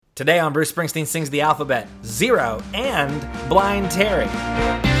Today on Bruce Springsteen Sings the Alphabet, Zero and Blind Terry.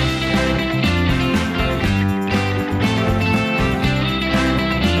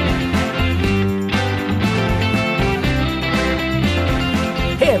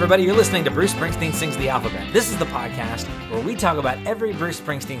 Hey everybody, you're listening to Bruce Springsteen Sings the Alphabet. This is the podcast where we talk about every Bruce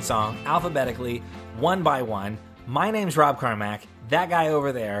Springsteen song alphabetically, one by one. My name's Rob Carmack. That guy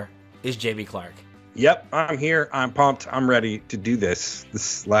over there is JB Clark. Yep, I'm here. I'm pumped. I'm ready to do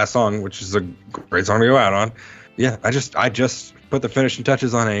this last song, which is a great song to go out on. Yeah, I just put the finishing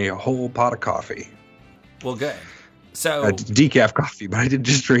touches on a whole pot of coffee. Well, good. So decaf coffee, but I did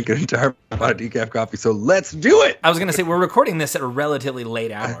just drink an entire pot of decaf coffee. So let's do it. I was going to say we're recording this at a relatively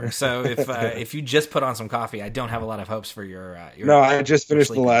late hour, so if you just put on some coffee, I don't have a lot of hopes for your No, I just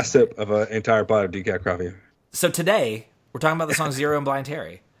finished the last sip of an entire pot of decaf coffee. So today we're talking about the song Zero and Blind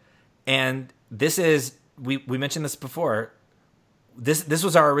Terry, and this is we mentioned this before. This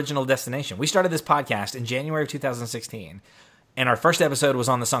was our original destination. We started this podcast in January of 2016, and our first episode was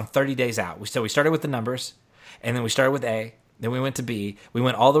on the song 30 Days Out. So we started with the numbers. And then we started with A, then we went to B, we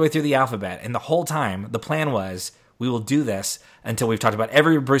went all the way through the alphabet, and the whole time, the plan was, we will do this until we've talked about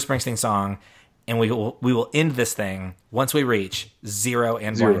every Bruce Springsteen song, and we will end this thing once we reach Zero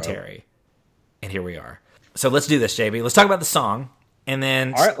and Blind Terry. And here we are. So let's do this, JB. Let's talk about the song, and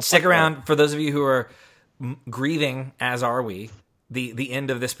then stick around for those of you who are grieving, as are we, the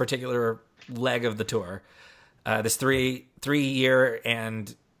end of this particular leg of the tour, this three-year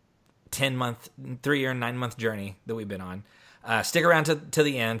and 3-year and 9-month journey that we've been on. Stick around to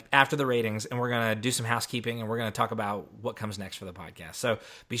the end after the ratings, and we're gonna do some housekeeping, and we're gonna talk about what comes next for the podcast. So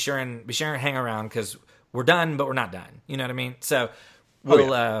be sure and hang around because we're done, but we're not done. You know what I mean? So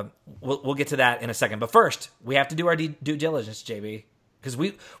we'll get to that in a second. But first, we have to do our due diligence, JB, because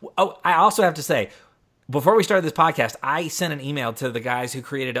I also have to say, before we started this podcast, I sent an email to the guys who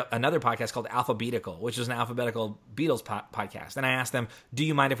created another podcast called Alphabetical, which was an alphabetical Beatles podcast. And I asked them, do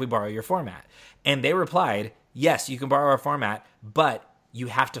you mind if we borrow your format? And they replied, yes, you can borrow our format, but you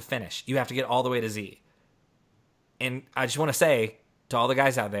have to finish. You have to get all the way to Z. And I just want to say to all the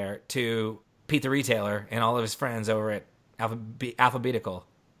guys out there, to Pete the Retailer and all of his friends over at Alphabetical,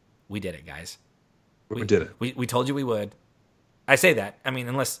 we did it, guys. We did it. We told you we would. I say that. I mean,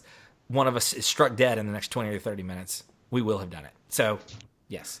 unless one of us is struck dead in the next 20 or 30 minutes, we will have done it. So,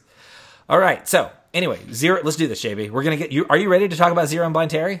 yes. All right. So, anyway, Zero. Let's do this, JB. We're going to get you. Are you ready to talk about Zero and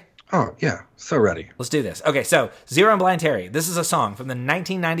Blind Terry? Oh, yeah. So ready. Let's do this. Okay, so Zero and Blind Terry. This is a song from the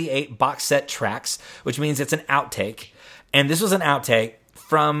 1998 box set Tracks, which means it's an outtake. And this was an outtake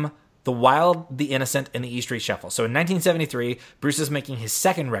from The Wild, the Innocent, and the E Street Shuffle. So in 1973, Bruce is making his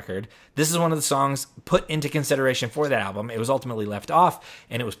second record. This is one of the songs put into consideration for that album. It was ultimately left off,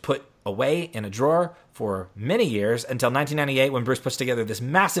 and it was put away in a drawer for many years until 1998 when Bruce puts together this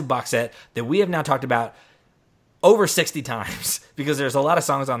massive box set that we have now talked about over 60 times because there's a lot of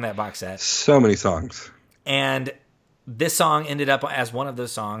songs on that box set. So many songs. And this song ended up as one of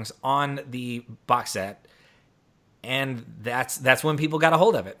those songs on the box set. And that's when people got a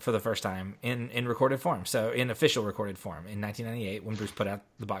hold of it for the first time in recorded form. So in official recorded form in 1998 when Bruce put out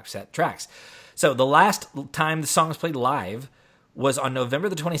the box set Tracks. So the last time the song was played live was on November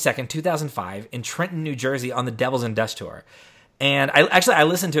the 22nd, 2005 in Trenton, New Jersey on the Devils and Dust Tour. And I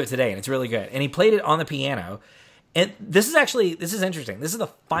listened to it today and it's really good. And he played it on the piano. And this is interesting. This is the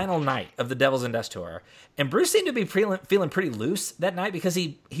final night of the Devils and Dust Tour. And Bruce seemed to be feeling pretty loose that night because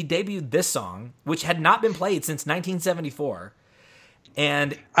he debuted this song, which had not been played since 1974.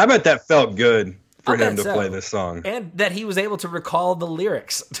 And I bet that felt good for him to play this song. And that he was able to recall the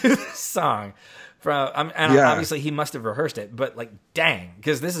lyrics to this song. Obviously he must have rehearsed it, but like, dang,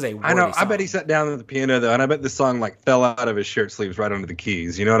 because this is a wordy song. I bet he sat down at the piano though, and I bet this song like fell out of his shirt sleeves right under the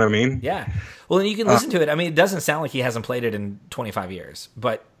keys. You know what I mean? Yeah. Well, then you can listen to it. I mean, it doesn't sound like he hasn't played it in 25 years,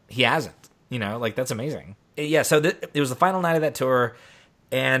 but he hasn't. You know, like that's amazing. Yeah. So it was the final night of that tour,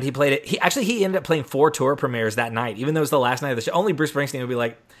 and he played it. He ended up playing 4 tour premieres that night, even though it was the last night of the show. Only Bruce Springsteen would be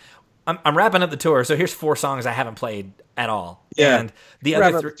like, I'm wrapping up the tour, so here's 4 songs I haven't played at all. Yeah, and the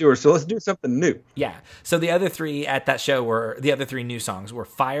other 3 tour, so let's do something new. Yeah, so the other 3 at that show were the other 3 new songs were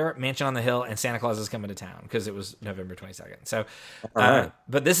Fire, Mansion on the Hill, and Santa Claus is Coming to Town because it was November 22nd. So,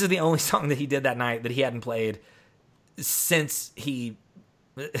 but this is the only song that he did that night that he hadn't played since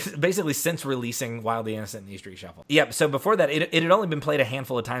releasing Wild the Innocent and E Street Shuffle. Yep. So before that, it had only been played a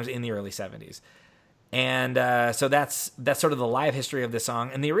handful of times in the early 70s. And so that's sort of the live history of this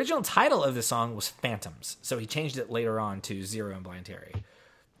song. And the original title of this song was Phantoms. So he changed it later on to Zero and Blind Terry.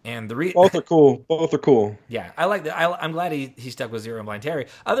 And both are cool. Both are cool. Yeah, I like that. I'm glad he stuck with Zero and Blind Terry.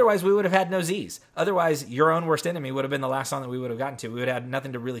 Otherwise, we would have had no Z's. Otherwise, Your Own Worst Enemy would have been the last song that we would have gotten to. We would have had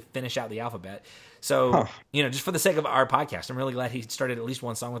nothing to really finish out the alphabet. So, just for the sake of our podcast, I'm really glad he started at least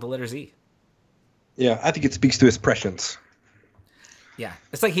one song with the letter Z. Yeah, I think it speaks to his prescience. Yeah,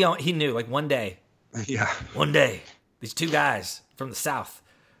 it's like he knew, like one day, these two guys from the South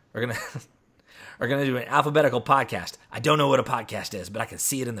are gonna do an alphabetical podcast. I don't know what a podcast is, but I can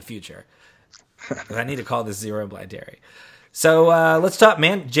see it in the future. I need to call this Zero and Blind Terry. So let's talk,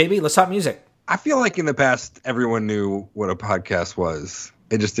 man. JB, let's talk music. I feel like in the past, everyone knew what a podcast was.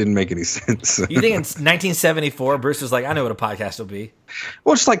 It just didn't make any sense. You think in 1974, Bruce was like, I know what a podcast will be?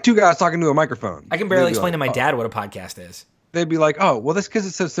 Well, it's like two guys talking to a microphone. I can barely explain to my dad what a podcast is. They'd be like, oh, well, that's because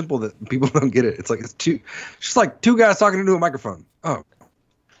it's so simple that people don't get it. It's like just like two guys talking into a microphone. Oh. Okay.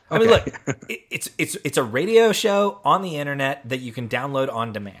 I mean, look, it's a radio show on the internet that you can download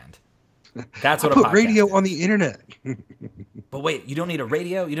on demand. That's what a podcast put radio is. On the internet. But wait, you don't need a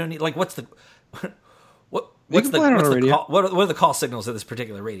radio? You don't need, like, what's the call, what are the call signals of this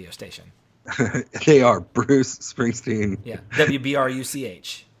particular radio station? They are Bruce Springsteen. Yeah,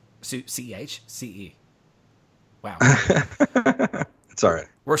 WBRUCH. CE. Wow. It's all right.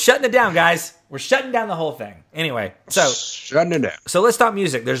 We're shutting it down, guys. We're shutting down the whole thing. Anyway, so shutting it down. So let's talk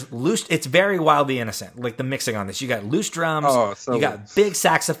music. There's loose. It's very Wildly Innocent. Like the mixing on this. You got loose drums. You got big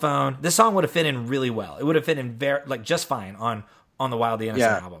saxophone. This song would have fit in really well. It would have fit in just fine on the Wildly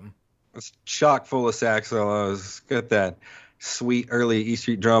Innocent album. It's chock full of sax solos. Got that sweet early E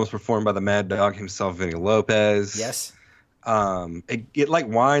Street drums performed by the Mad Dog himself, Vinny Lopez. Yes. It like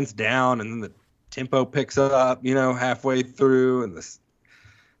winds down and then the tempo picks up, halfway through, and this,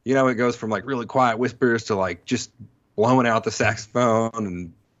 it goes from like really quiet whispers to like just blowing out the saxophone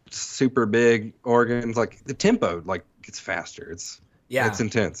and super big organs. Like the tempo like gets faster. It's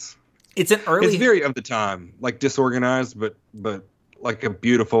intense. It's It's very of the time, like disorganized, but like a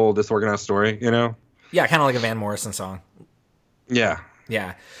beautiful disorganized story, Yeah, kind of like a Van Morrison song. Yeah.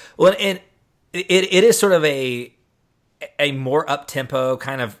 Yeah. Well, and it is sort of a more up-tempo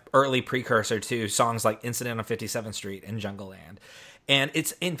kind of early precursor to songs like Incident on 57th Street and Jungle Land. And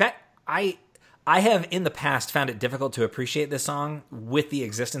it's, in fact, I have in the past found it difficult to appreciate this song with the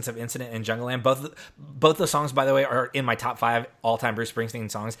existence of Incident and Jungle Land. Both those songs, by the way, are in my top 5 all-time Bruce Springsteen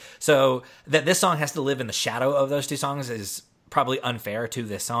songs. So that this song has to live in the shadow of those two songs is probably unfair to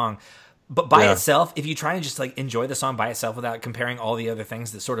this song. But by itself, if you try and just like enjoy the song by itself without comparing all the other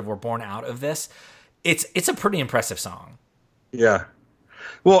things that sort of were born out of this, it's a pretty impressive song. Yeah.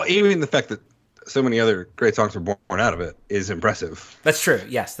 Well, even the fact that so many other great songs were born out of it is impressive. That's true.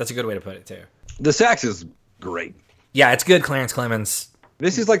 Yes, that's a good way to put it too. The sax is great. Yeah, it's good Clarence Clemons.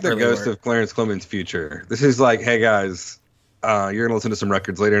 This is like the ghost of Clarence Clemons' future. This is like, hey guys, you're going to listen to some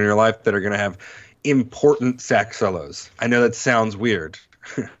records later in your life that are going to have important sax solos. I know that sounds weird.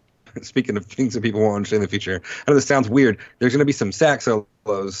 Speaking of things that people won't understand in the future, I know this sounds weird. There's going to be some sax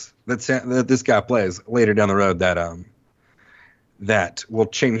solos that this guy plays later down the road that will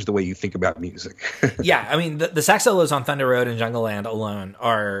change the way you think about music. Yeah, I mean, the sax solos on Thunder Road and Jungle Land alone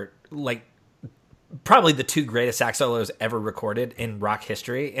are like probably the two greatest sax solos ever recorded in rock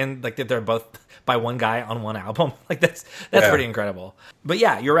history, and like that they're both by one guy on one album. Like that's pretty incredible. But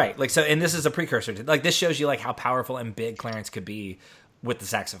yeah, you're right. Like so, and this is a precursor to like this shows you like how powerful and big Clarence could be with the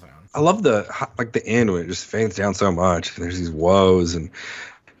saxophone. I love the end when it just fades down so much. There's these woes and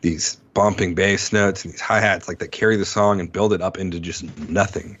these bumping bass notes and these hi-hats like that carry the song and build it up into just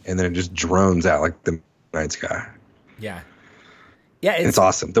nothing, and then it just drones out like the night sky. Yeah, it's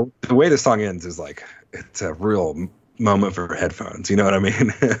awesome. The way the song ends is like it's a real moment for headphones. You know what I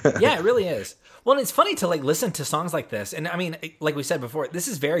mean? Yeah, it really is. Well, and it's funny to like listen to songs like this, and I mean, like we said before, this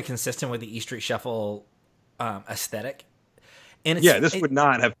is very consistent with the E Street Shuffle aesthetic. And this would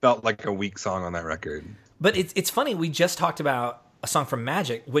not have felt like a weak song on that record. But it's funny. We just talked about a song from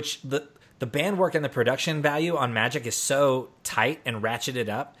Magic, which the band work and the production value on Magic is so tight and ratcheted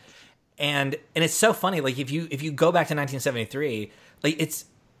up, and it's so funny. Like if you go back to 1973, like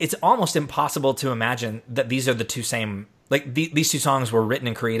it's almost impossible to imagine that these are the two same. Like these two songs were written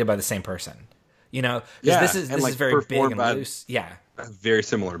and created by the same person. This is very big and loose. Yeah, a very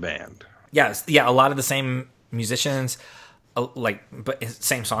similar band. Yeah, a lot of the same musicians. But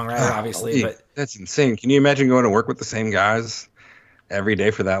same songwriter, obviously. But that's insane. Can you imagine going to work with the same guys every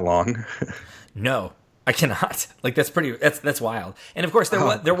day for that long? No, I cannot. Like that's wild. And of course,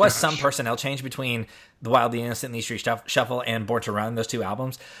 there was some personnel change between the Wildly Innocent and the E Street Shuffle and Born to Run, those two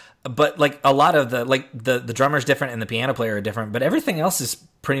albums. But like a lot of the drummer's different and the piano player are different, but everything else is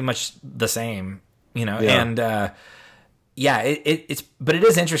pretty much the same. Yeah. And Yeah, but it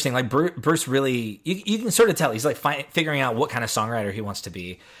is interesting. Like Bruce really, you can sort of tell he's like figuring out what kind of songwriter he wants to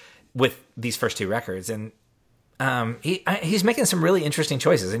be with these first two records, and he's making some really interesting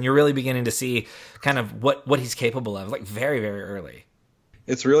choices, and you're really beginning to see kind of what he's capable of, like very, very early.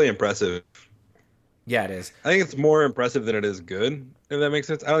 It's really impressive. Yeah, it is. I think it's more impressive than it is good, if that makes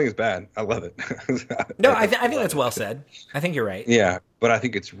sense. I don't think it's bad. I love it. No, I think that's well said. I think you're right. Yeah, but I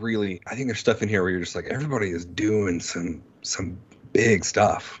think it's really, I think there's stuff in here where you're just like, everybody is doing some big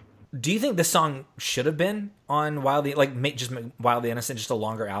stuff. Do you think this song should have been on Wildly, like make Wildly Innocent just a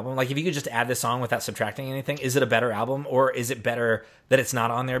longer album? Like if you could just add this song without subtracting anything, is it a better album, or is it better that it's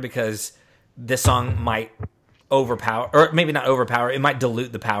not on there because this song might overpower, or maybe not overpower, it might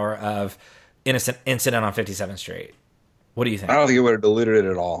dilute the power of Incident on 57th Street? What do you think? I don't think it would have diluted it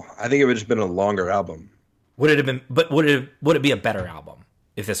at all. I think it would have just been a longer album. Would it have been? But would it be a better album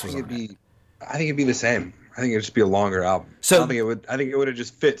if this was on it? I think it'd be the same. I think it'd just be a longer album. So I don't think it would. I think it would have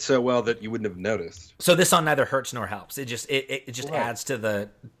just fit so well that you wouldn't have noticed. So this song neither hurts nor helps. It just Right. adds to the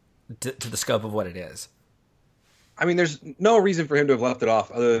scope of what it is. I mean, there's no reason for him to have left it off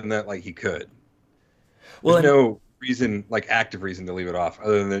other than that, like he could. Well, There's no reason, like active reason, to leave it off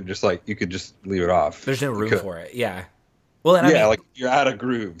other than just like you could just leave it off. There's no room for it. Yeah. Well, and I mean, like you're out of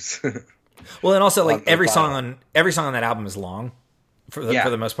grooves. well, and also like every song on that album is long for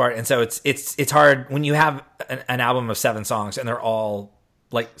the most part, and so it's hard when you have an album of 7 songs and they're all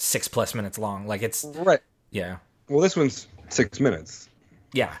like 6+ minutes long. Like it's right. Yeah. Well, this one's 6 minutes.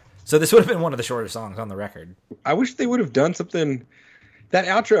 Yeah. So this would have been one of the shorter songs on the record. I wish they would have done something. That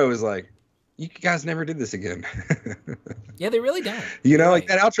outro is like, you guys never did this again. Yeah, they really don't. You know, like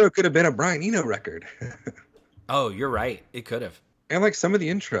that outro could have been a Brian Eno record. Oh, you're right. It could have. And like some of the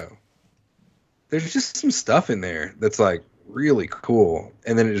intro. There's just some stuff in there that's like really cool.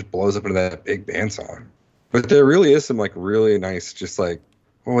 And then it just blows up into that big band song. But there really is some like really nice, just like,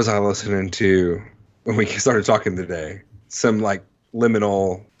 what was I listening to when we started talking today? Some like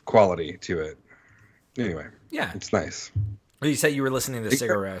liminal quality to it. Anyway. Yeah. It's nice. Well, you said you were listening to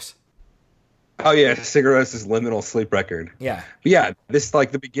Sigur Rós. Oh yeah, Sigur Rós' liminal sleep record. Yeah. But yeah, this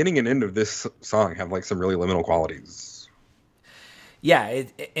like the beginning and end of this song have like some really liminal qualities. Yeah,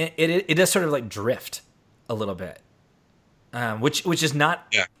 it does sort of like drift a little bit, which is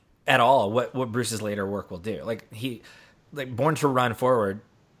not at all what Bruce's later work will do. Like Born to Run forward,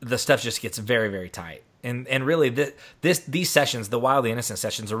 the stuff just gets very, very tight, and really these sessions, the Wildly Innocent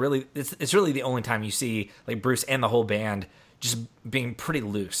sessions, are really it's really the only time you see like Bruce and the whole band just being pretty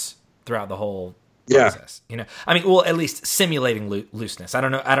loose throughout the whole process. You know, I mean, well, at least simulating looseness. I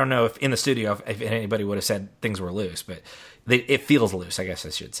don't know if in the studio if anybody would have said things were loose, but it feels loose, I guess I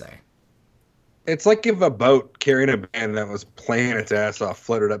should say. It's like if a boat carrying a band that was playing its ass off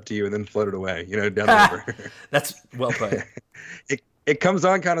floated up to you and then floated away, you know, down the river. That's well put. It comes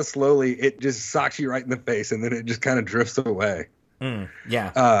on kind of slowly. It just socks you right in the face, and then it just kind of drifts away.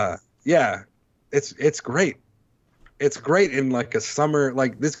 Yeah. Yeah. It's great. It's great in like a summer,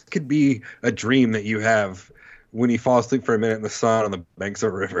 like this could be a dream that you have when you fall asleep for a minute in the sun on the banks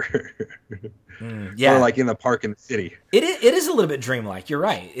of a river. Yeah. Or like in the park in the city. It is a little bit dreamlike. You're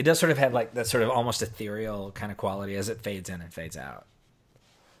right. It does sort of have like that sort of almost ethereal kind of quality as it fades in and fades out.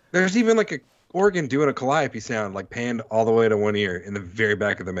 There's even like a organ doing a calliope sound, like panned all the way to one ear in the very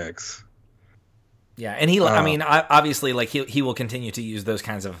back of the mix. Yeah, and I mean, obviously, like he will continue to use those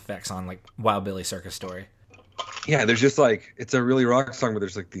kinds of effects on like Wild Billy Circus Story. Yeah, there's just like, it's a really rock song, but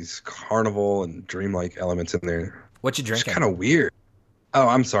there's like these carnival and dreamlike elements in there. What you drinking? It's kind of weird. Oh,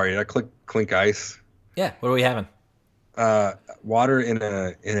 I'm sorry. Did I clink ice? Yeah. What are we having? Water in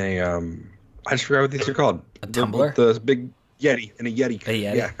a I just forgot what these are called. A tumbler? The big Yeti in a Yeti. A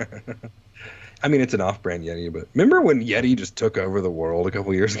Yeti? Yeah. I mean, it's an off-brand Yeti, but remember when Yeti just took over the world a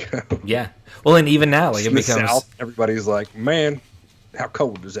couple years ago? Yeah. Well, and even now, like it becomes. South, everybody's like, man, how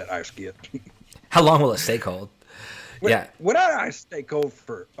cold does that ice get? How long will it stay cold? When that ice stay cold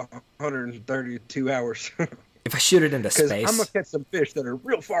for 132 hours. If I shoot it into space. I'm going to catch some fish that are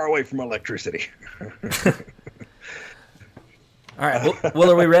real far away from electricity. All right.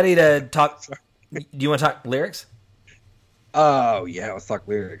 Well, are we ready to talk? Do you want to talk lyrics? Oh, yeah. Let's talk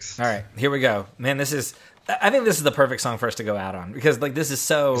lyrics. All right. Here we go. Man, I think this is the perfect song for us to go out on because like this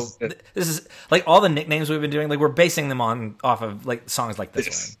is like all the nicknames we've been doing, like we're basing them off of like songs like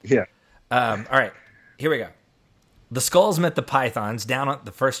this one. Yeah. All right. Here we go. The Skulls met the Pythons down at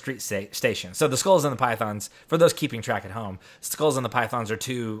the First Street station. So the Skulls and the Pythons, for those keeping track at home, Skulls and the Pythons are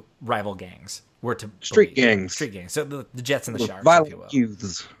two rival gangs. Street gangs. Street gangs. So the Jets and the Sharks, violent if you will.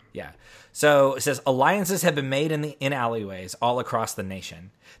 youths. Yeah. So it says alliances have been made in alleyways all across the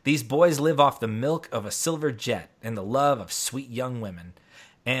nation. These boys live off the milk of a silver jet and the love of sweet young women.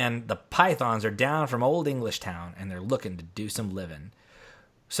 And the pythons are down from old English town and they're looking to do some living.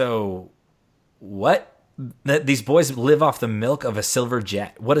 So what? These boys live off the milk of a silver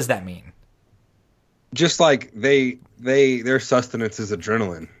jet. What does that mean? Just like their sustenance is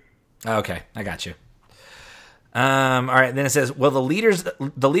adrenaline. Okay, I got you. All right, then it says, well, the leader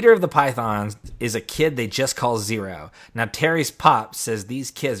of the Pythons is a kid they just call Zero. Now, Terry's pop says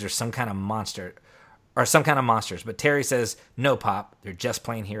these kids are some kind of monsters, but Terry says, no, Pop, they're just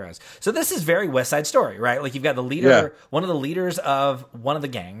plain heroes. So this is very West Side Story, right? Like you've got the leader, one of the leaders of one of the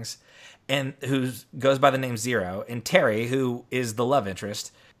gangs, and who goes by the name Zero, and Terry, who is the love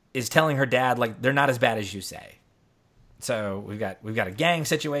interest, is telling her dad, like, they're not as bad as you say. So we've got a gang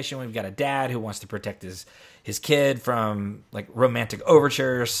situation. We've got a dad who wants to protect his kid from like romantic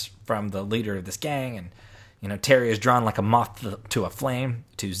overtures from the leader of this gang, and Terry is drawn like a moth to a flame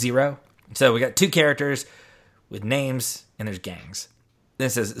to Zero. So we got two characters with names, and there's gangs. Then it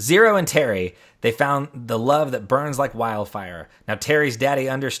says Zero and Terry, they found the love that burns like wildfire. Now Terry's daddy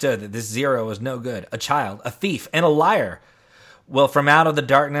understood that this Zero was no good, a child, a thief, and a liar. Well, from out of the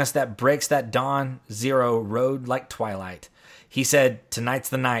darkness that breaks that dawn, Zero rode like twilight. He said, tonight's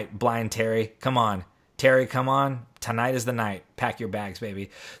the night, blind Terry. Come on. Terry, come on. Tonight is the night. Pack your bags, baby.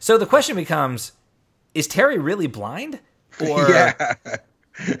 So the question becomes, is Terry really blind? Or yeah.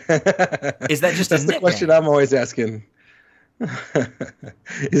 Is that just That's a the nickname? question I'm always asking.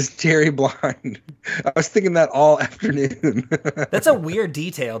 Is Terry blind? I was thinking that all afternoon. That's a weird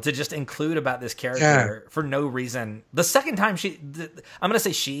detail to just include about this character for no reason. The second time I'm going to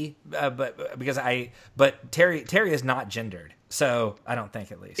say she, but Terry is not gendered, so I don't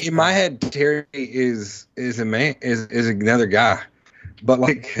think, at least in my head, Terry is a man, is another guy, but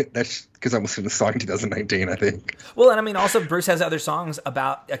like that's because I'm listening to the song in 2019, I think. Well, and I mean, also Bruce has other songs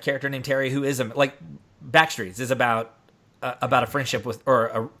about a character named Terry who is like Backstreets is about a friendship with,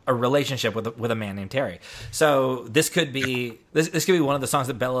 or a relationship with a man named Terry. So this could be one of the songs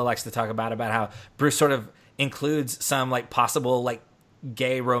that Bella likes to talk about how Bruce sort of includes some like possible like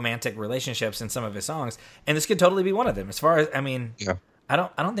gay romantic relationships in some of his songs, and this could totally be one of them. As far as I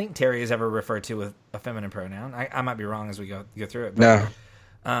don't think Terry is ever referred to with a feminine pronoun. I might be wrong as we go through it. But,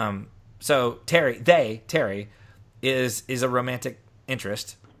 no. So Terry is a romantic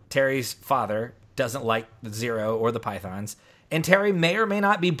interest. Terry's father doesn't like the Zero or the Pythons, and Terry may or may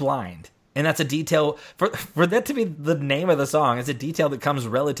not be blind, and that's a detail for that to be the name of the song. It's a detail that comes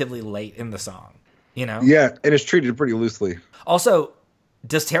relatively late in the song, Yeah, and it's treated pretty loosely. Also,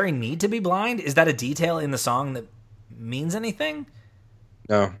 does Terry need to be blind? Is that a detail in the song that means anything?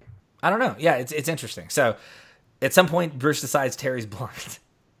 No, I don't know. Yeah, it's interesting. So at some point, Bruce decides Terry's blind,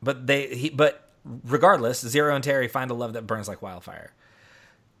 but regardless, Zero and Terry find a love that burns like wildfire.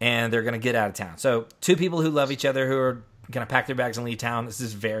 And they're going to get out of town. So two people who love each other who are going to pack their bags and leave town. This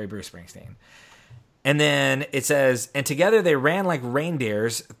is very Bruce Springsteen. And then it says, and together they ran like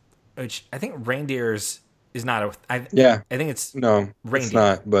reindeers, which I think reindeers is not I think it's no, reindeer. It's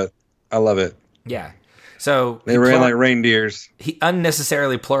not, but I love it. Yeah. So they ran like reindeers. He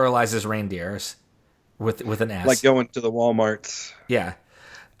unnecessarily pluralizes reindeers with an S. Like going to the Walmarts. Yeah.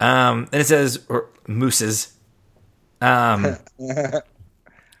 And it says, or mooses.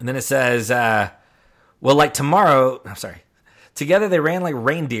 And then it says, well, like tomorrow, I'm sorry. Together they ran like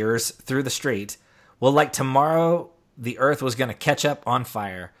reindeers through the street. Well, like tomorrow, the earth was going to catch up on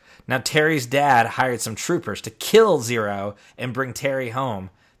fire. Now, Terry's dad hired some troopers to kill Zero and bring Terry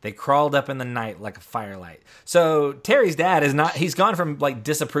home. They crawled up in the night like a firelight. So Terry's dad he's gone from like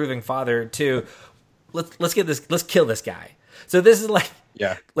disapproving father to let's kill this guy. So this is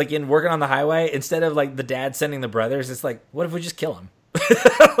like in Working on the Highway, instead of like the dad sending the brothers, it's like, what if we just kill him?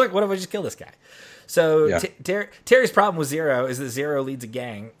 Like, what if I just kill this guy? So Terry's problem with Zero is that Zero leads a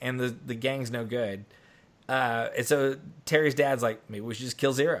gang, and the gang's no good. And so Terry's dad's like, maybe we should just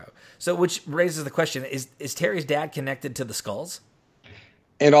kill Zero. So, which raises the question: is Terry's dad connected to the Skulls?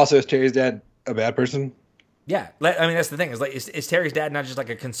 And also, is Terry's dad a bad person? Yeah, I mean that's the thing. Is Terry's dad not just like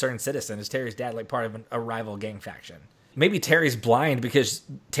a concerned citizen? Is Terry's dad like part of a rival gang faction? Maybe Terry's blind because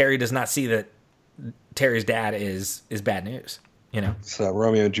Terry does not see that Terry's dad is bad news. It's a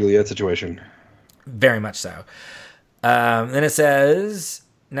Romeo and Juliet situation. Very much so. Then it says,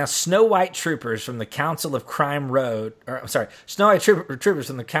 now Snow White troopers from the Council of Crime Snow White troopers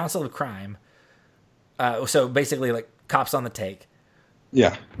from the Council of Crime. So basically like cops on the take.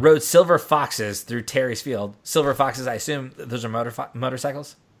 Yeah. Rode silver foxes through Terry's field. Silver foxes, I assume those are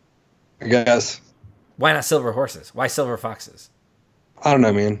motorcycles? I guess. Why not silver horses? Why silver foxes? I don't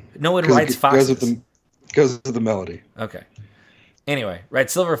know, man. No one writes foxes. Goes with the melody. Okay. Anyway, right,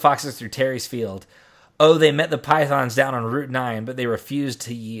 silver foxes through Terry's field. Oh, they met the pythons down on Route 9, but they refused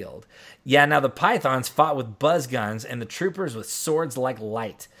to yield. Yeah, now the pythons fought with buzz guns and the troopers with swords like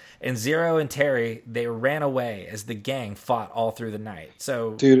light. And Zero and Terry, they ran away as the gang fought all through the night.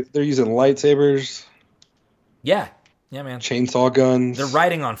 So, dude, they're using lightsabers. Yeah, man. Chainsaw guns. They're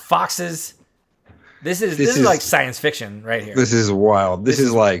riding on foxes. This is like science fiction right here. This is wild. This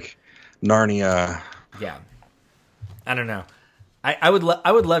is like Narnia. Yeah, I don't know. I would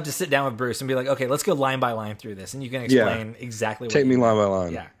love to sit down with Bruce and be like, okay, let's go line by line through this, and you can explain exactly what Take me line by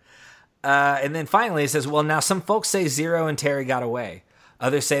line. Yeah. And then finally it says, well, now some folks say Zero and Terry got away.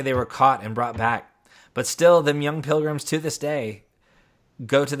 Others say they were caught and brought back. But still, them young pilgrims to this day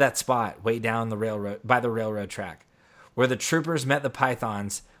go to that spot way down the railroad by the railroad track where the troopers met the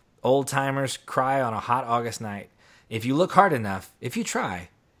pythons. Old timers cry on a hot August night. If you look hard enough, if you try,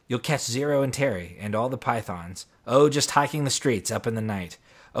 you'll catch Zero and Terry and all the pythons. Oh, just hiking the streets up in the night.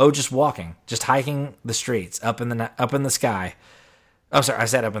 Oh, just walking, just hiking the streets up in the sky. Oh, sorry, I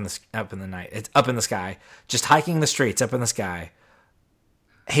said up in the night. It's up in the sky. Just hiking the streets up in the sky.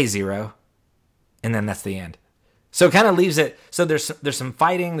 Hey, Zero. And then that's the end. So it kind of leaves it. So there's some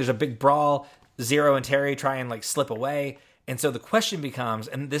fighting. There's a big brawl. Zero and Terry try and like slip away. And so the question becomes,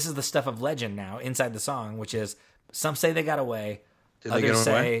 and this is the stuff of legend now inside the song, which is some say they got away. Others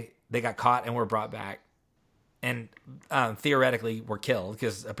say they got caught and were brought back. And theoretically were killed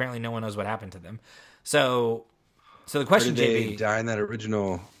because apparently no one knows what happened to them. So the question, or did they JB, die in that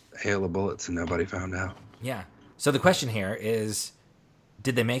original hail of bullets and nobody found out? Yeah. So the question here is,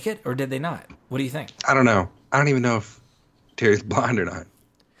 did they make it or did they not? What do you think? I don't know. I don't even know if Terry's blind or not.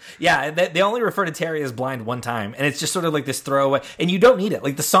 Yeah, they only refer to Terry as blind one time, and it's just sort of like this throwaway. And you don't need it.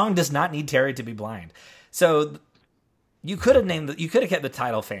 Like the song does not need Terry to be blind. So you could have kept the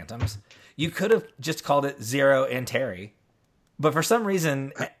title Phantoms. You could have just called it Zero and Terry. But for some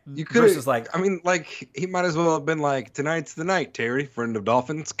reason, Bruce was like... I mean, like, he might as well have been like, tonight's the night, Terry, friend of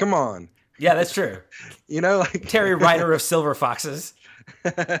dolphins. Come on. Yeah, that's true. You know, like... Terry, rider of silver foxes.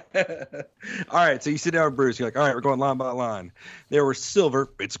 All right, so you sit down with Bruce. You're like, all right, we're going line by line. There were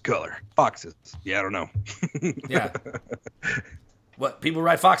silver. It's color. Foxes. Yeah, I don't know. Yeah. What? People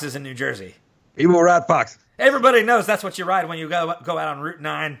ride foxes in New Jersey. People ride foxes. Everybody knows that's what you ride when you go out on Route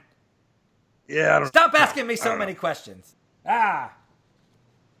 9. Yeah, I don't Stop asking me so many questions. The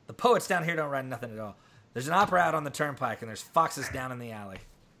poets down here don't ride nothing at all. There's an opera out on the turnpike, and there's foxes down in the alley.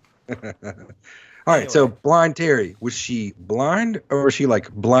 All right, so blind Terry, was she blind or was she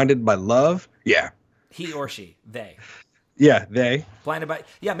like blinded by love? Yeah. He or she, they. Yeah, they.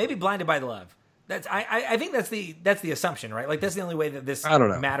 Maybe blinded by love. I think that's the assumption, right? Like that's the only way that this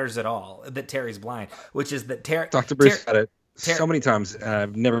matters at all. That Terry's blind, which is that Terry. Dr. Bruce said it so many times, and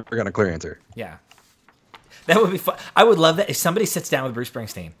I've never gotten a clear answer. Yeah. That would be fun. I would love that if somebody sits down with Bruce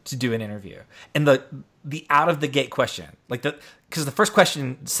Springsteen to do an interview, and the out of the gate question, because the first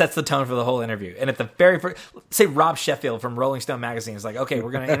question sets the tone for the whole interview, and at the very first, say Rob Sheffield from Rolling Stone magazine is like, okay, we're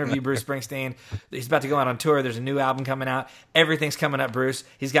going to interview Bruce Springsteen. He's about to go out on tour. There's a new album coming out. Everything's coming up, Bruce.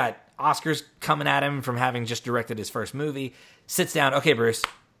 He's got Oscars coming at him from having just directed his first movie. Sits down. Okay, Bruce,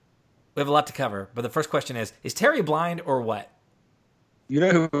 we have a lot to cover, but the first question is Terry blind or what? You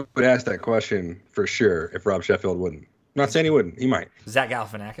know who would ask that question for sure if Rob Sheffield wouldn't? I'm not saying he wouldn't. He might. Zach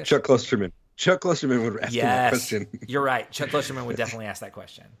Galifianakis? Chuck Klosterman. Chuck Klosterman would ask him that question. You're right. Chuck Klosterman would definitely ask that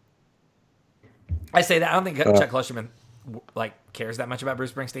question. I say that. I don't think Chuck Klosterman cares that much about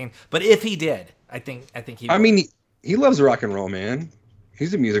Bruce Springsteen, but if he did, I think he would. I mean, he loves rock and roll, man.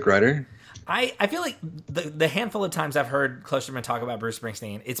 He's a music writer. I feel like the handful of times I've heard Klosterman talk about Bruce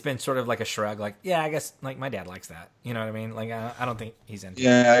Springsteen, it's been sort of like a shrug, like, yeah, I guess like my dad likes that. You know what I mean? Like, I don't think he's into it.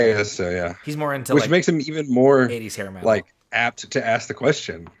 Yeah, I guess so, yeah. He's more into which makes him even more 80s hair metal. Like apt to ask the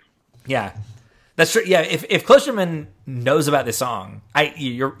question. Yeah. That's true. Yeah, if Klosterman knows about this song,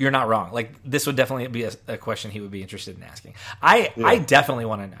 you're not wrong. Like this would definitely be a question he would be interested in asking. I definitely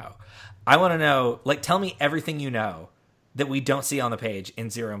want to know. I want to know, like, tell me everything you know that we don't see on the page in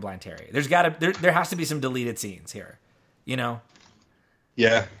Zero and Blind Terry. There has to be some deleted scenes here, you know?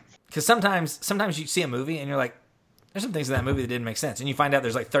 Yeah. Because sometimes you see a movie and you're like, there's some things in that movie that didn't make sense, and you find out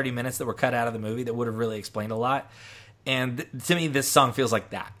there's like 30 minutes that were cut out of the movie that would have really explained a lot. And to me, this song feels like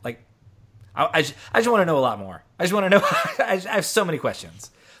that. Like, I just want to know a lot more. I just want to know. I have so many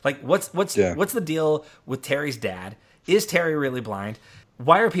questions. Like, what's the deal with Terry's dad? Is Terry really blind?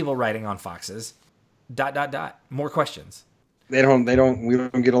 Why are people writing on foxes? ... More questions. We don't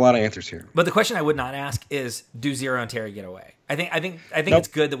get a lot of answers here. But the question I would not ask is, do Zero and Terry get away? I think it's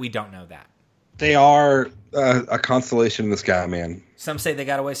good that we don't know that. They are a constellation in the sky, man. Some say they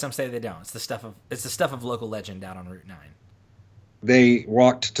got away, some say they don't. It's the stuff of local legend out on Route 9. They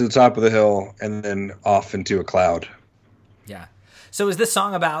walked to the top of the hill and then off into a cloud. Yeah. So is this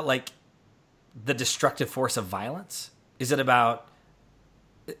song about like the destructive force of violence? Is it about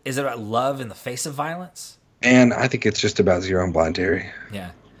love in the face of violence? And I think it's just about Zero and Blind Terry.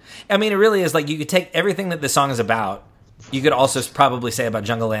 Yeah. I mean, it really is like you could take everything that this song is about. You could also probably say about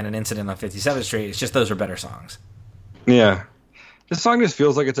Jungle Land and Incident on 57th Street. It's just those are better songs. Yeah. This song just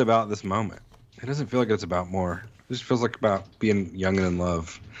feels like it's about this moment. It doesn't feel like it's about more. It just feels like about being young and in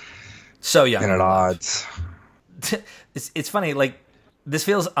love. So young. And at odds. It's funny, like, this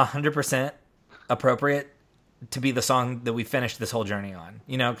feels 100% appropriate to be the song that we finished this whole journey on.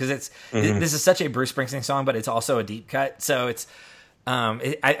 You know, because this is such a Bruce Springsteen song, but it's also a deep cut. So it's...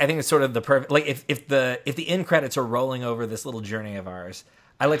 I think it's sort of the perfect, like if the end credits are rolling over this little journey of ours,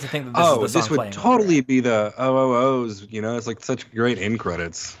 I like to think that this is the song playing. This would totally be the OOOs, you know, it's like such great end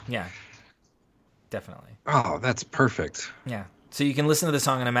credits. Yeah, definitely. Oh, that's perfect. Yeah. So you can listen to the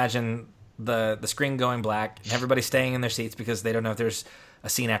song and imagine the screen going black and everybody staying in their seats because they don't know if there's a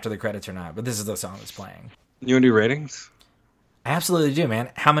scene after the credits or not, but this is the song that's playing. You want to do ratings? I absolutely do,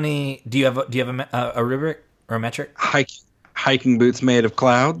 man. How many, do you have a rubric or a metric? Hiking boots made of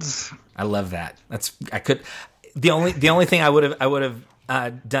clouds. I love that. The only thing I would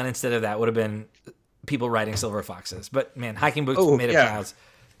have done instead of that would have been people riding silver foxes. But man, hiking boots made of clouds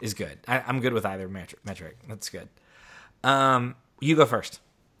is good. I'm good with either metric. That's good. You go first.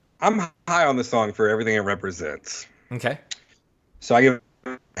 I'm high on the song for everything it represents. Okay. So I give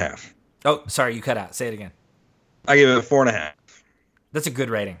it half. Oh, sorry, you cut out. Say it again. I give it 4.5. That's a good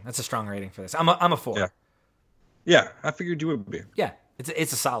rating. That's a strong rating for this. I'm a 4. Yeah. Yeah, I figured you would be. Yeah,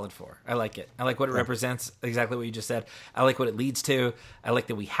 it's a solid 4. I like it. I like what it represents, exactly what you just said. I like what it leads to. I like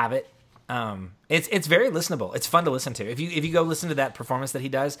that we have it. It's very listenable. It's fun to listen to. If you go listen to that performance that he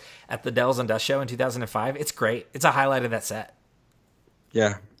does at the Dells and Dust show in 2005, it's great. It's a highlight of that set.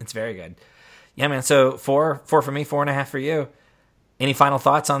 Yeah. It's very good. Yeah, man. So 4 for me, 4.5 for you. Any final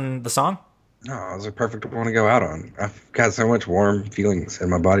thoughts on the song? No, it was a perfect one to go out on. I've got so much warm feelings in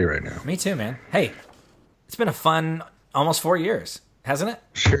my body right now. Me too, man. Hey, it's been a fun almost 4 years, hasn't it?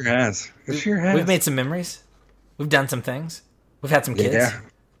 Sure has. It sure has. We've made some memories. We've done some things. We've had some kids. Yeah.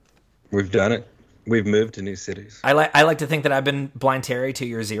 We've done it. We've moved to new cities. I like to think that I've been Blind Terry to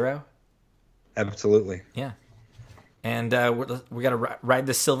your Zero. Absolutely. Yeah. And we got to ride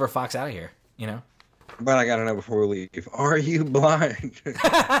this silver fox out of here, you know? But I got to know before we leave, are you blind?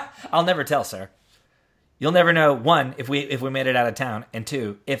 I'll never tell, sir. You'll never know, 1, if we made it out of town, and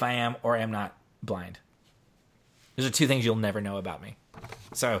 2, if I am or am not blind. Those are 2 things you'll never know about me.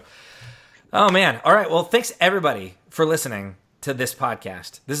 So, oh man. All right. Well, thanks everybody for listening to this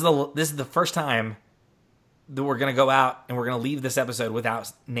podcast. This is the first time that we're going to go out and we're going to leave this episode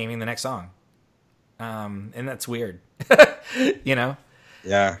without naming the next song. And that's weird, you know?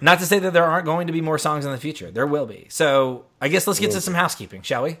 Yeah. Not to say that there aren't going to be more songs in the future. There will be. So I guess let's get to some housekeeping,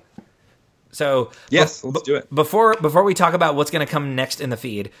 shall we? So yes, let's do it. Before we talk about what's going to come next in the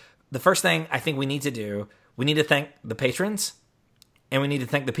feed, the first thing I think we need to do, we need to thank the patrons, and we need to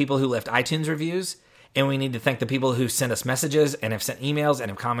thank the people who left iTunes reviews, and we need to thank the people who sent us messages and have sent emails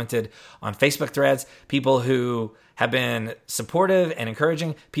and have commented on Facebook threads, people who have been supportive and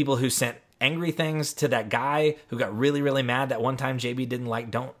encouraging, people who sent angry things to that guy who got really, really mad that one time JB didn't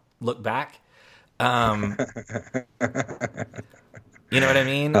like Don't Look Back. You know what I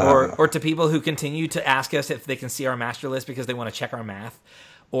mean? Or to people who continue to ask us if they can see our master list because they want to check our math.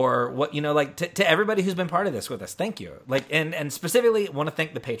 Or what, you know, like to everybody who's been part of this with us, thank you. Like, and specifically want to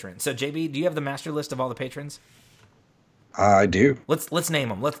thank the patrons. So JB, do you have the master list of all the patrons? I do. Let's name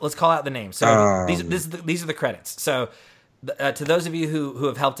them. Let's call out the names. So these are the credits. So to those of you who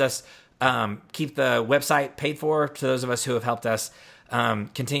have helped us keep the website paid for, to those of us who have helped us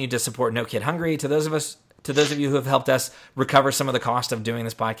continue to support No Kid Hungry, to those of you who have helped us recover some of the cost of doing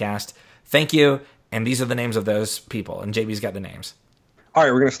this podcast, thank you. And these are the names of those people. And JB's got the names. All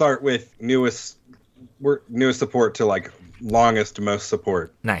right, we're going to start with newest support to like longest to most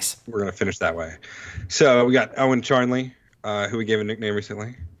support. Nice. We're going to finish that way. So we got Owen Charnley, who we gave a nickname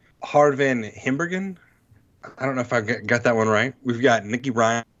recently. Harvan Himbergen. I don't know if I got that one right. We've got Nikki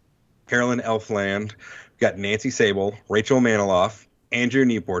Ryan, Carolyn Elfland. We've got Nancy Sable, Rachel Maniloff, Andrew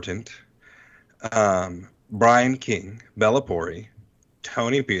Newportant, Brian King, Bella Pori,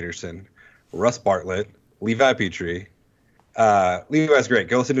 Tony Peterson, Russ Bartlett, Levi Petrie. Levi's great.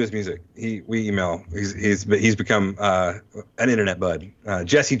 Go listen to his music. We email. He's become an internet bud.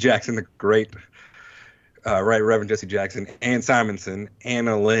 Jesse Jackson, the great Right Reverend Jesse Jackson, Ann Simonson,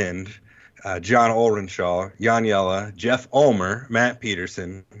 Anna Lind, John Olrenshaw, Jan Yella, Jeff Ulmer, Matt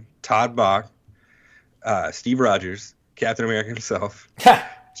Peterson, Todd Bach, Steve Rogers, Captain America himself,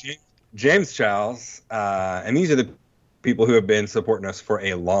 James Charles, and these are the people who have been supporting us for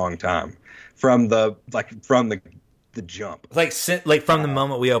a long time, from the jump, like from the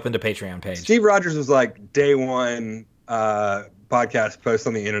moment we opened a Patreon page. Steve Rogers was like day one podcast posts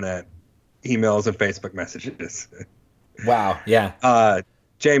on the internet, emails and Facebook messages. Wow, yeah.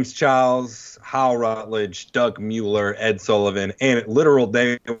 James Charles, Hal Rutledge, Doug Mueller, Ed Sullivan, and literal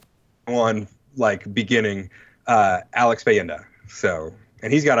day one beginning, Alex Bayenda. So,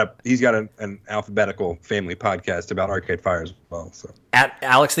 and he's got an alphabetical family podcast about Arcade Fire as well. So At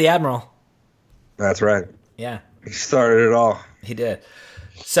Alex the Admiral. That's right. Yeah, he started it all. He did.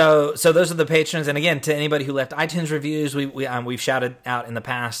 So those are the patrons, and again, to anybody who left iTunes reviews, we've shouted out in the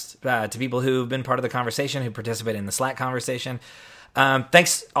past to people who've been part of the conversation, who participate in the Slack conversation.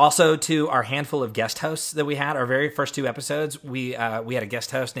 Thanks also to our handful of guest hosts that we had. Our very first 2 episodes, we had a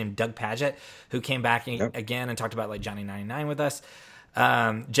guest host named Doug Padgett who came back again and talked about Johnny 99 with us.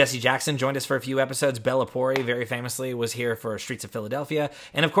 Jesse Jackson joined us for a few episodes. Bella Pori, very famously, was here for Streets of Philadelphia,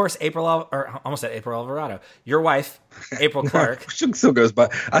 and of course, April Alvarado, your wife, April Clark. She still goes by.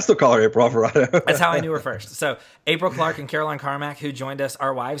 I still call her April Alvarado. That's how I knew her first. So April Clark and Caroline Carmack, who joined us,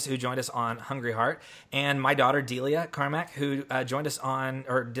 our wives, who joined us on Hungry Heart, and my daughter Delia Carmack, who joined us on,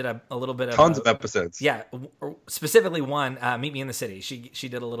 or did a little bit of tons of episodes. Yeah, specifically one, Meet Me in the City. She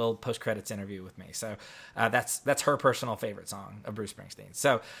did a little post credits interview with me. So that's her personal favorite song of Bruce Springsteen.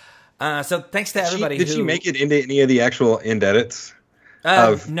 So thanks to everybody. Did she make it into any of the actual end edits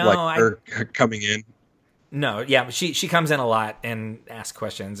of her coming in? No, yeah, she comes in a lot and asks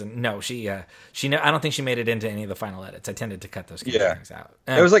questions, and no, I don't think she made it into any of the final edits. I tended to cut those kind of things out.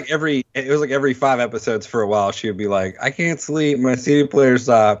 It was like every 5 episodes for a while. She would be like, "I can't sleep. My CD player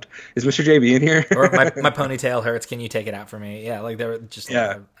stopped. Is Mr. JB in here?" Or my ponytail hurts. Can you take it out for me? Yeah, like they were just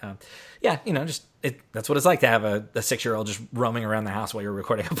that's what it's like to have a 6-year-old just roaming around the house while you're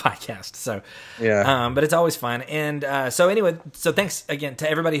recording a podcast. So, but it's always fun. And so thanks again to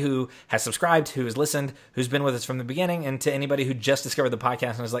everybody who has subscribed, who has listened, who's been with us from the beginning, and to anybody who just discovered the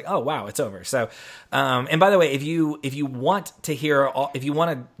podcast and was like, oh, wow, it's over. So, and by the way, if you want to if you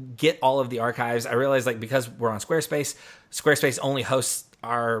want to get all of the archives, I realize because we're on Squarespace only hosts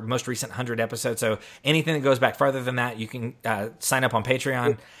our most recent 100 episodes. So anything that goes back farther than that, you can sign up on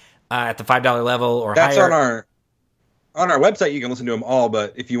Patreon. At the $5 level or that's higher. On our website. You can listen to them all,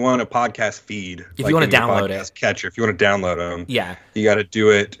 but if you want a podcast feed, if you want to download it, catcher, if you want to download them, you got to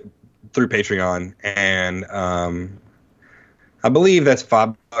do it through Patreon, and I believe that's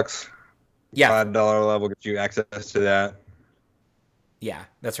 $5. Yeah, $5 level gets you access to that. Yeah,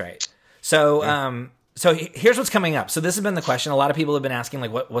 that's right. So, so here's what's coming up. So this has been the question. A lot of people have been asking,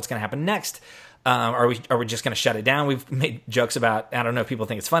 what's going to happen next. Are we just going to shut it down? We've made jokes about, I don't know if people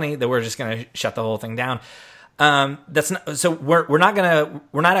think it's funny that we're just going to shut the whole thing down. That's not, so we're not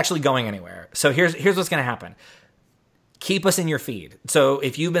actually going anywhere. So here's what's going to happen. Keep us in your feed. So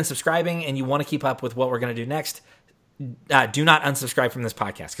if you've been subscribing and you want to keep up with what we're going to do next, do not unsubscribe from this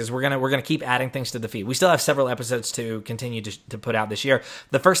podcast, because we're gonna keep adding things to the feed. We still have several episodes to continue to put out this year.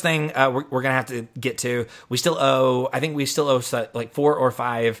 The first thing we're gonna have to get to, we still owe 4 or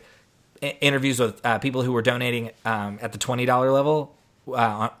 5 interviews with people who were donating at the $20 level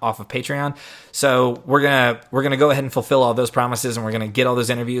off of Patreon. So we're gonna go ahead and fulfill all those promises, and we're gonna get all those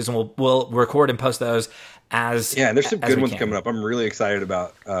interviews, and we'll record and post those as there's some good ones coming up. I'm really excited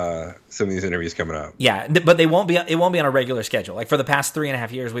about some of these interviews coming up. Yeah, but it won't be on a regular schedule. Like for the past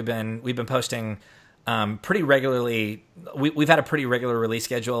 3.5 years, we've been posting pretty regularly. We've had a pretty regular release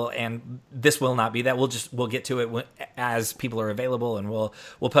schedule, and this will not be that. We'll get to it as people are available, and we'll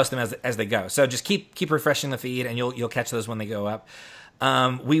post them as they go. So just keep refreshing the feed, and you'll catch those when they go up.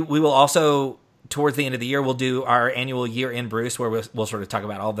 We will also, towards the end of the year, we'll do our annual Year in Bruce, where we'll sort of talk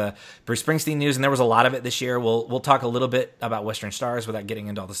about all the Bruce Springsteen news, and there was a lot of it this year. We'll talk a little bit about Western Stars without getting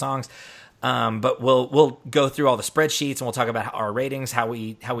into all the songs, but we'll go through all the spreadsheets, and we'll talk about our ratings, how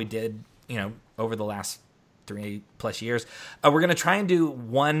we did, over the last 3+ years. We're going to try and do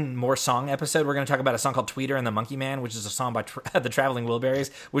one more song episode. We're going to talk about a song called Tweeter and the Monkey Man, which is a song by the Traveling Wilburys,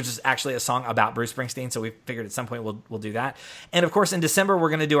 which is actually a song about Bruce Springsteen. So we figured at some point we'll do that. And of course, in December, we're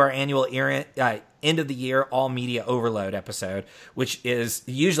going to do our annual end of the year all media overload episode, which is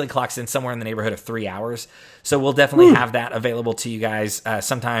usually clocks in somewhere in the neighborhood of 3 hours. So we'll definitely have that available to you guys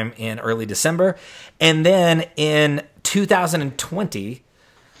sometime in early December. And then in 2020,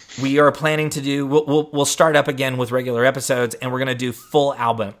 we are planning to do. We'll start up again with regular episodes, and we're going to do full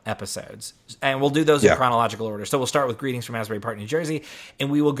album episodes, and we'll do those in chronological order. So we'll start with Greetings from Asbury Park, New Jersey, and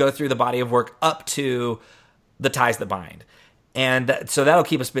we will go through the body of work up to The Ties That Bind, and so that'll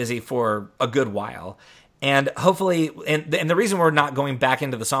keep us busy for a good while. And hopefully, and the reason we're not going back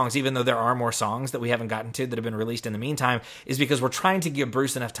into the songs, even though there are more songs that we haven't gotten to that have been released in the meantime, is because we're trying to give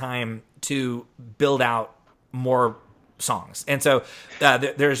Bruce enough time to build out more songs. And so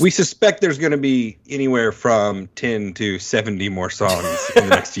we suspect there's going to be anywhere from 10 to 70 more songs in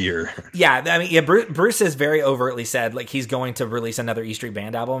the next year. Yeah, I mean, Bruce has very overtly said like he's going to release another E Street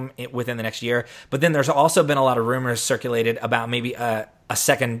Band album within the next year. But then there's also been a lot of rumors circulated about maybe a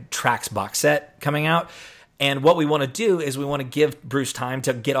second tracks box set coming out. And what we want to do is we want to give Bruce time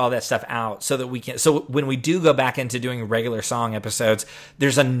to get all that stuff out so that we can. So when we do go back into doing regular song episodes,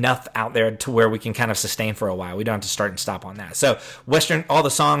 there's enough out there to where we can kind of sustain for a while. We don't have to start and stop on that. So all the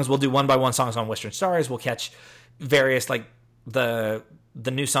songs, we'll do one by one songs on Western Stars. We'll catch various like the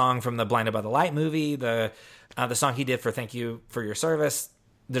new song from the Blinded by the Light movie, the song he did for Thank You for Your Service.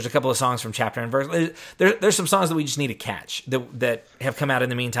 There's a couple of songs from Chapter and Verse. There's some songs that we just need to catch that have come out in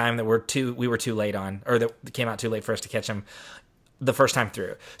the meantime that we were too late on, or that came out too late for us to catch them the first time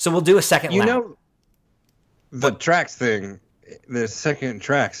through. So we'll do a second lap. You know, the tracks thing, the second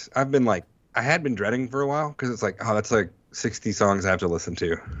tracks, I had been dreading for a while because it's like, oh, that's like 60 songs I have to listen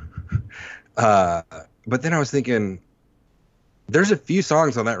to. But then I was thinking, there's a few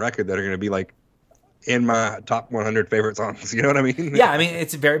songs on that record that are going to be like in my top 100 favorite songs. You know what I mean? Yeah, I mean,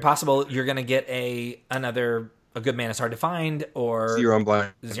 it's very possible you're going to get A Good Man Is Hard to Find, or Zero and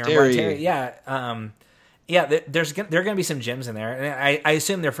Blind Terry. Yeah. There are going to be some gems in there. And I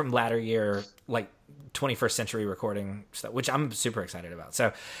assume they're from latter year, like 21st century recording stuff, which I'm super excited about.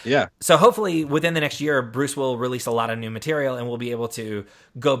 So, yeah. So hopefully within the next year, Bruce will release a lot of new material, and we'll be able to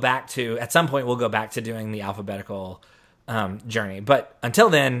go back to, at some point, we'll go back to doing the alphabetical journey. But until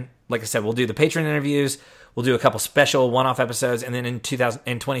then, like I said, we'll do the Patreon interviews. We'll do a couple special one-off episodes, and then in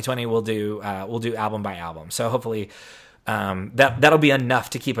 2020 we'll do album by album. So hopefully that'll be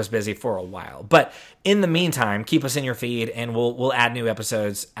enough to keep us busy for a while. But in the meantime, keep us in your feed, and we'll add new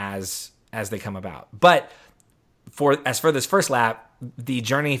episodes as they come about. But for this first lap, the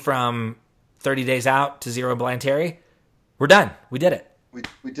journey from 30 Days Out to Zero Blind Terry, we're done. We did it.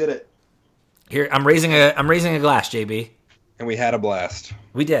 We did it. Here, I'm raising a glass, JB. And we had a blast.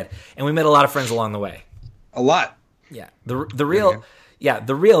 We did, and we met a lot of friends along the way. A lot. Yeah, the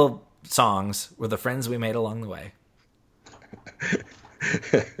real songs were the friends we made along the way.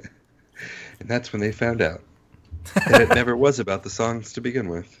 And that's when they found out that it never was about the songs to begin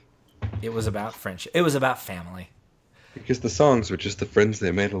with. It was about friendship. It was about family. Because the songs were just the friends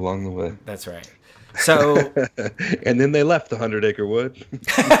they made along the way. That's right. So, and then they left the 100-acre wood.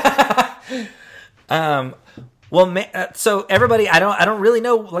 So everybody, I don't really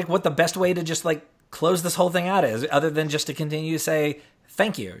know like what the best way to just like close this whole thing out is, other than just to continue to say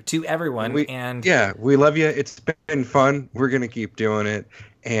thank you to everyone. We love you. It's been fun. We're gonna keep doing it,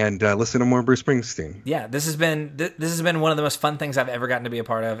 and listen to more Bruce Springsteen. Yeah, this has been one of the most fun things I've ever gotten to be a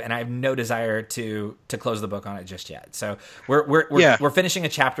part of, and I have no desire to close the book on it just yet. So we're finishing a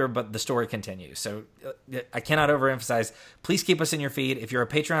chapter, but the story continues. So I cannot overemphasize. Please keep us in your feed. If you're a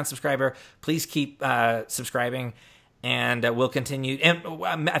Patreon subscriber, please keep subscribing, and we'll continue.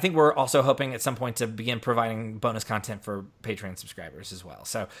 And I think we're also hoping at some point to begin providing bonus content for Patreon subscribers as well.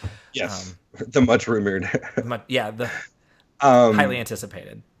 So yes, the much rumored, highly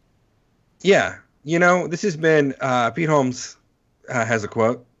anticipated. Yeah. This has been Pete Holmes has a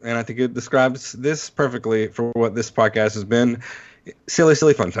quote, and I think it describes this perfectly for what this podcast has been. Silly,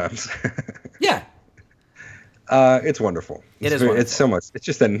 silly fun times. Yeah. It's wonderful. Wonderful. It's so much. It's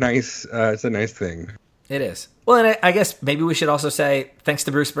just a nice thing. It is. Well, and I guess maybe we should also say thanks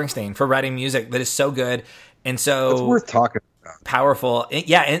to Bruce Springsteen for writing music that is so good and so it's worth talking about. Powerful.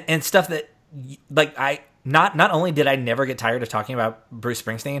 And stuff that like not only did I never get tired of talking about Bruce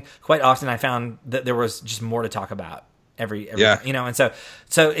Springsteen, quite often I found that there was just more to talk about every and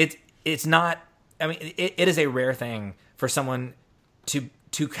so it's not, I mean, it is a rare thing for someone to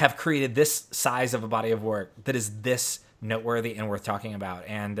have created this size of a body of work that is this noteworthy and worth talking about.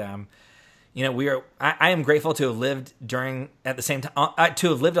 And I am grateful to have lived to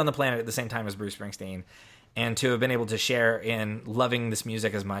have lived on the planet at the same time as Bruce Springsteen, and to have been able to share in loving this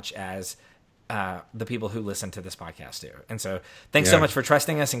music as much as the people who listen to this podcast do. And so thanks so much for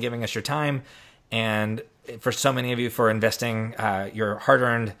trusting us and giving us your time, and for so many of you for investing your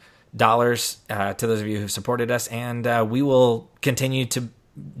hard-earned dollars, to those of you who've supported us. And we will continue to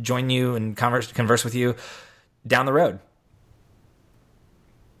join you and converse with you down the road.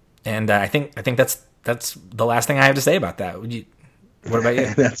 And I think that's the last thing I have to say about that. What about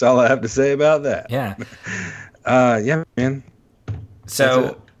you? That's all I have to say about that. Yeah. Yeah, man.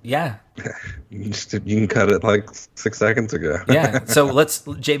 So yeah. You can cut it like 6 seconds ago. Yeah. So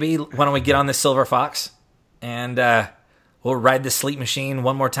JB, why don't we get on this silver fox and we'll ride this sleep machine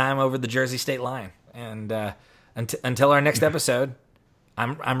one more time over the Jersey state line. And until our next episode,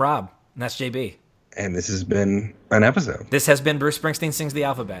 I'm Rob, and that's JB. And this has been an episode. This has been Bruce Springsteen Sings the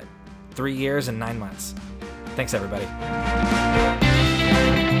Alphabet. 3 years and 9 months. Thanks, everybody.